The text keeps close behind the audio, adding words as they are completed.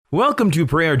Welcome to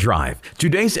Prayer Drive.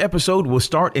 Today's episode will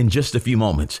start in just a few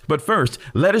moments. But first,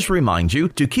 let us remind you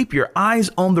to keep your eyes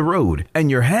on the road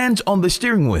and your hands on the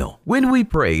steering wheel. When we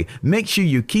pray, make sure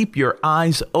you keep your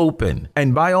eyes open.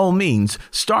 And by all means,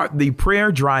 start the Prayer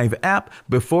Drive app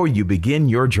before you begin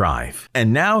your drive.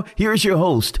 And now, here's your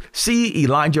host, C.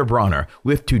 Elijah Bronner,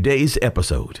 with today's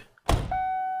episode.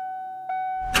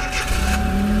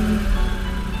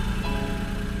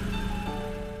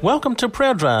 Welcome to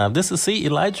Prayer Drive. This is C.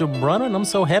 Elijah Bronner, and I'm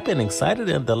so happy and excited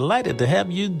and delighted to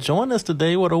have you join us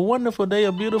today. What a wonderful day,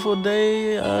 a beautiful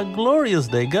day, a glorious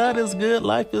day. God is good,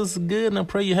 life is good, and I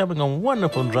pray you're having a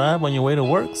wonderful drive on your way to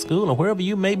work, school, or wherever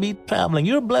you may be traveling.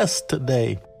 You're blessed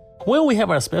today. Well, we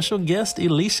have our special guest,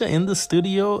 Elisha, in the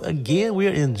studio. Again,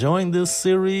 we're enjoying this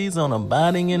series on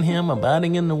abiding in Him,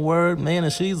 abiding in the Word. Man,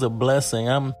 and she's a blessing.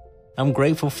 I'm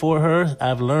grateful for her.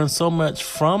 I've learned so much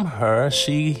from her.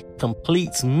 She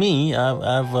completes me. We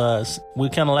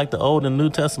kind of like the Old and New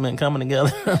Testament coming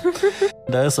together.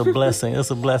 It's a blessing.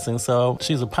 It's a blessing. So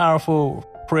she's a powerful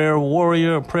prayer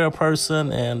warrior, a prayer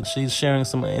person, and she's sharing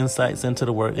some insights into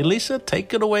the Word. Elisha,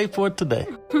 take it away for today.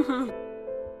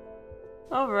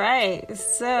 All right.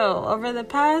 So over the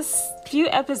past few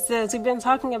episodes, we've been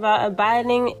talking about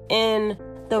abiding in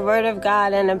the Word of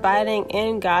God and abiding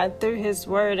in God through His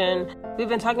Word. And we've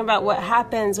been talking about what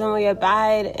happens when we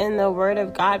abide in the Word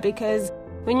of God, because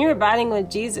when you're abiding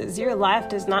with Jesus, your life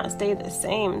does not stay the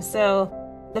same. So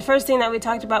the first thing that we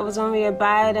talked about was when we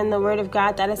abide in the Word of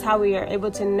God, that is how we are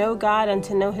able to know God and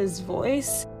to know His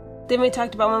voice. Then we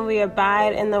talked about when we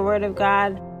abide in the Word of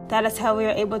God, that is how we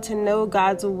are able to know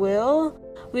God's will.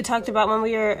 We talked about when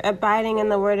we are abiding in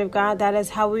the Word of God, that is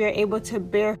how we are able to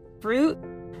bear fruit.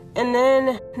 And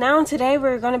then now today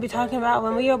we're going to be talking about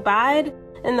when we abide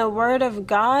in the Word of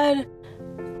God,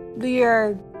 we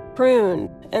are pruned.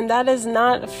 And that is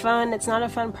not fun. It's not a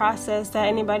fun process that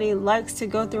anybody likes to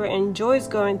go through or enjoys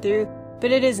going through,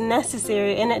 but it is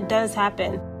necessary and it does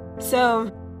happen. So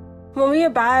when we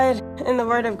abide in the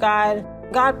Word of God,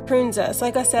 God prunes us.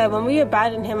 Like I said, when we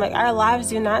abide in Him, like our lives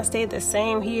do not stay the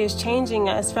same. He is changing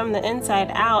us from the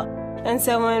inside out. And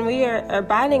so when we are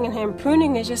abiding in Him,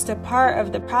 pruning is just a part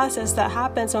of the process that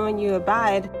happens when you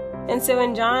abide. And so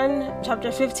in John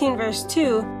chapter 15, verse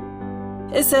 2,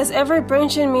 it says, "Every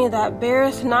branch in me that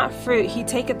beareth not fruit, He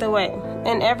taketh away.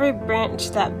 And every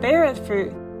branch that beareth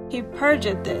fruit, He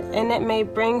purgeth it, and it may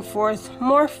bring forth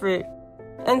more fruit."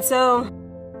 And so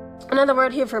another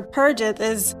word here for purgeth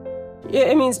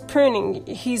it means pruning.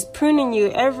 He's pruning you.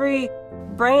 Every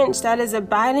branch that is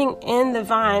abiding in the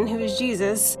vine, who is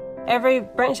Jesus, every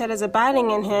branch that is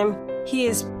abiding in Him, He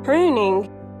is pruning,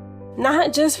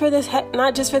 not just for the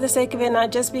sake of it,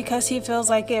 not just because He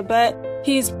feels like it, but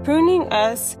He's pruning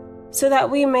us so that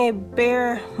we may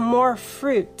bear more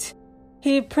fruit.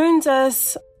 He prunes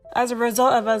us as a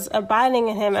result of us abiding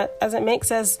in Him, as it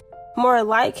makes us more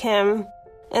like Him.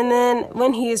 And then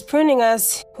when He is pruning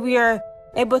us, we are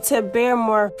able to bear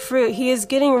more fruit. He is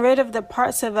getting rid of the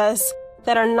parts of us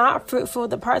that are not fruitful,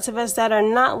 the parts of us that are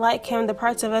not like Him, the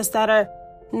parts of us that are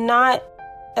not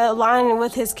aligning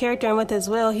with His character and with His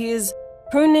will. He is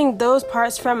pruning those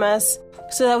parts from us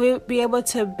so that we'll be able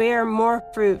to bear more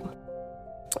fruit.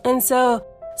 And so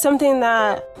something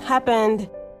that happened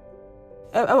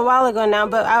a while ago now,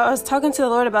 but I was talking to the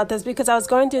Lord about this because I was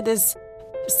going through this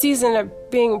season of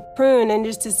being pruned and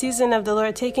just a season of the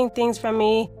Lord taking things from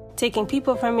me, taking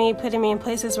people from me, putting me in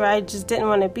places where I just didn't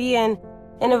want to be in.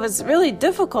 And it was really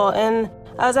difficult. And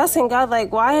I was asking God,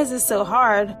 like, why is this so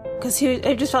hard? Because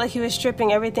it just felt like He was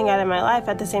stripping everything out of my life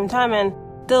at the same time. And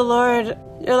the Lord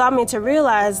allowed me to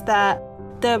realize that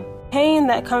the pain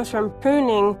that comes from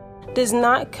pruning does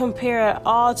not compare at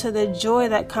all to the joy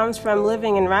that comes from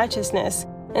living in righteousness.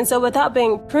 And so without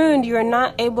being pruned, you are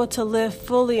not able to live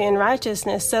fully in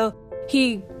righteousness. So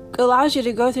He allows you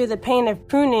to go through the pain of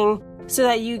pruning so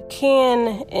that you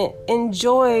can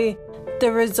enjoy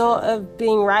the result of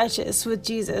being righteous with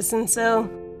Jesus. And so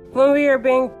when we are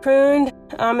being pruned,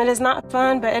 it is not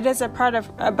fun, but it is a part of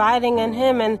abiding in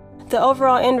Him. And the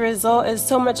overall end result is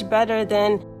so much better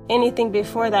than anything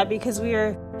before that, because we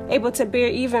are able to bear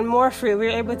even more fruit.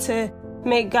 We're able to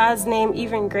make God's name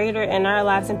even greater in our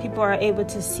lives, and people are able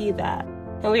to see that.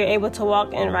 And we are able to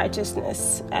walk in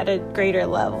righteousness at a greater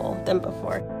level than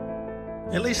before.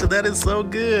 Elisha, that is so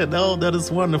good. Oh, that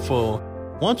is wonderful.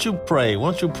 Won't you pray?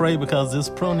 Won't you pray? Because this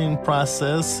pruning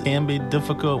process can be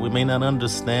difficult. We may not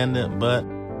understand it, but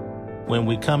when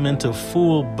we come into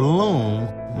full bloom,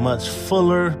 much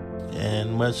fuller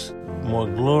and much more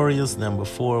glorious than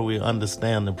before, we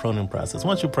understand the pruning process.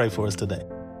 Won't you pray for us today?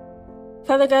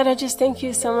 Father God, I just thank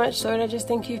you so much, Lord. I just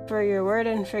thank you for your word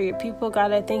and for your people,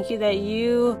 God. I thank you that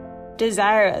you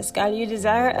desire us, God. You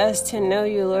desire us to know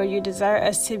you, Lord. You desire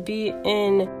us to be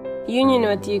in union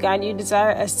with you, God. You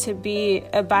desire us to be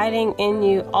abiding in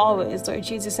you always, Lord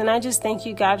Jesus. And I just thank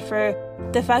you, God, for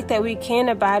the fact that we can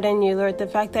abide in you, Lord. The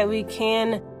fact that we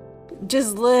can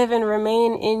just live and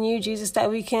remain in you, Jesus, that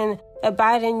we can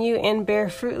abide in you and bear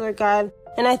fruit, Lord God.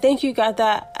 And I thank you, God,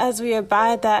 that as we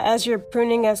abide, that as you're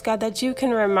pruning us, God, that you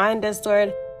can remind us,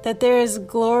 Lord, that there is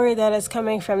glory that is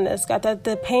coming from this, God, that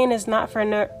the pain is not for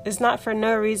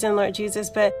no reason, Lord Jesus,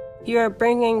 but you are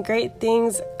bringing great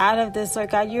things out of this, Lord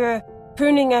God. You are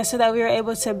pruning us so that we are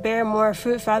able to bear more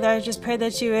fruit, Father. I just pray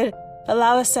that you would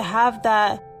allow us to have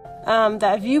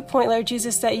that viewpoint, Lord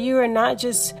Jesus, that you are not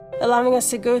just allowing us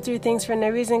to go through things for no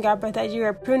reason, God, but that you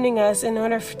are pruning us in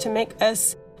order to make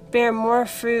us bear more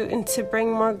fruit and to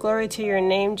bring more glory to your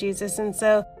name, Jesus. And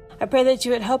so I pray that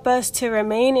you would help us to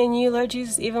remain in you, Lord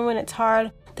Jesus, even when it's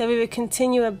hard, that we would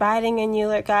continue abiding in you,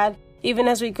 Lord God, even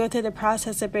as we go through the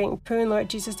process of being pruned, Lord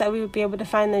Jesus, that we would be able to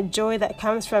find the joy that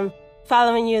comes from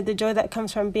following you, the joy that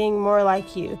comes from being more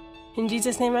like you. In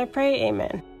Jesus' name I pray,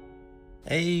 amen.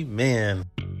 Amen.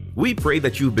 We pray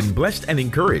that you've been blessed and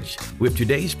encouraged with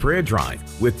today's prayer drive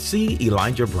with C.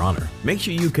 Elijah Bronner. Make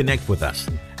sure you connect with us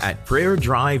at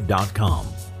prayerdrive.com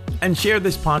and share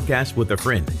this podcast with a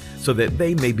friend so that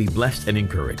they may be blessed and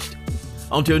encouraged.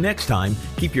 Until next time,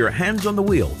 keep your hands on the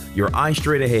wheel, your eyes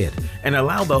straight ahead, and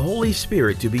allow the Holy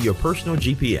Spirit to be your personal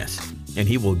GPS, and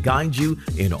He will guide you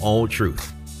in all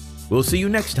truth. We'll see you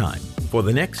next time for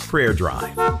the next prayer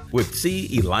drive with C.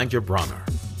 Elijah Bronner.